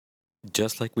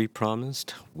Just like we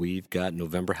promised, we've got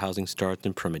November housing starts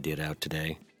and permit data out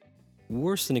today.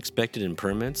 Worse than expected in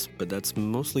permits, but that's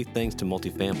mostly thanks to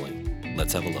multifamily.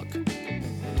 Let's have a look.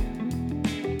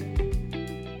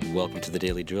 Welcome to the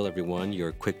Daily Drill, everyone,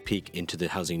 your quick peek into the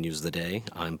housing news of the day.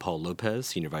 I'm Paul Lopez,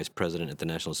 Senior Vice President at the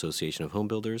National Association of Home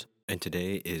Builders, and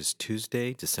today is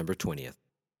Tuesday, December 20th.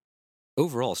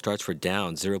 Overall, starts were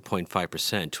down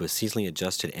 0.5% to a seasonally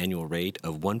adjusted annual rate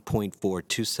of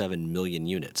 1.427 million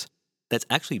units. That's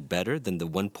actually better than the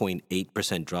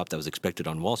 1.8% drop that was expected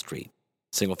on Wall Street.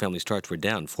 Single-family starts were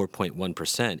down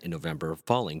 4.1% in November,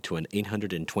 falling to an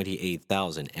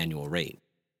 828,000 annual rate.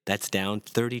 That's down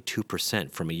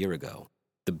 32% from a year ago.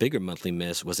 The bigger monthly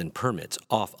miss was in permits,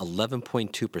 off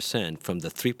 11.2% from the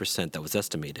 3% that was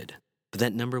estimated. But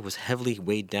that number was heavily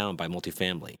weighed down by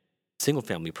multifamily.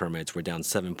 Single-family permits were down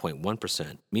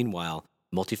 7.1%. Meanwhile,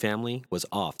 multifamily was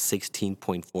off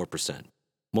 16.4%.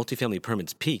 Multifamily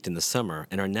permits peaked in the summer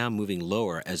and are now moving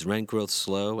lower as rent growth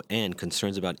slow and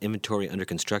concerns about inventory under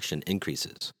construction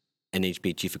increases.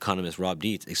 NHB Chief Economist Rob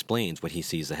Dietz explains what he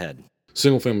sees ahead.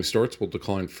 Single-family starts will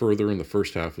decline further in the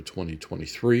first half of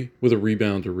 2023, with a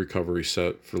rebound or recovery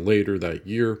set for later that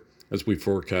year, as we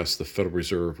forecast the Federal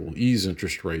Reserve will ease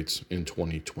interest rates in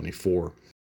 2024.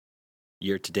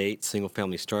 Year-to-date,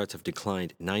 single-family starts have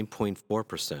declined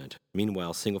 9.4%.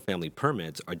 Meanwhile, single-family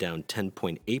permits are down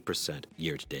 10.8%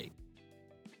 year-to-date.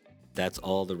 That's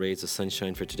all the rays of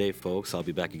sunshine for today, folks. I'll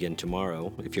be back again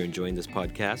tomorrow. If you're enjoying this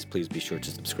podcast, please be sure to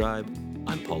subscribe.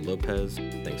 I'm Paul Lopez.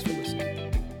 Thanks for listening.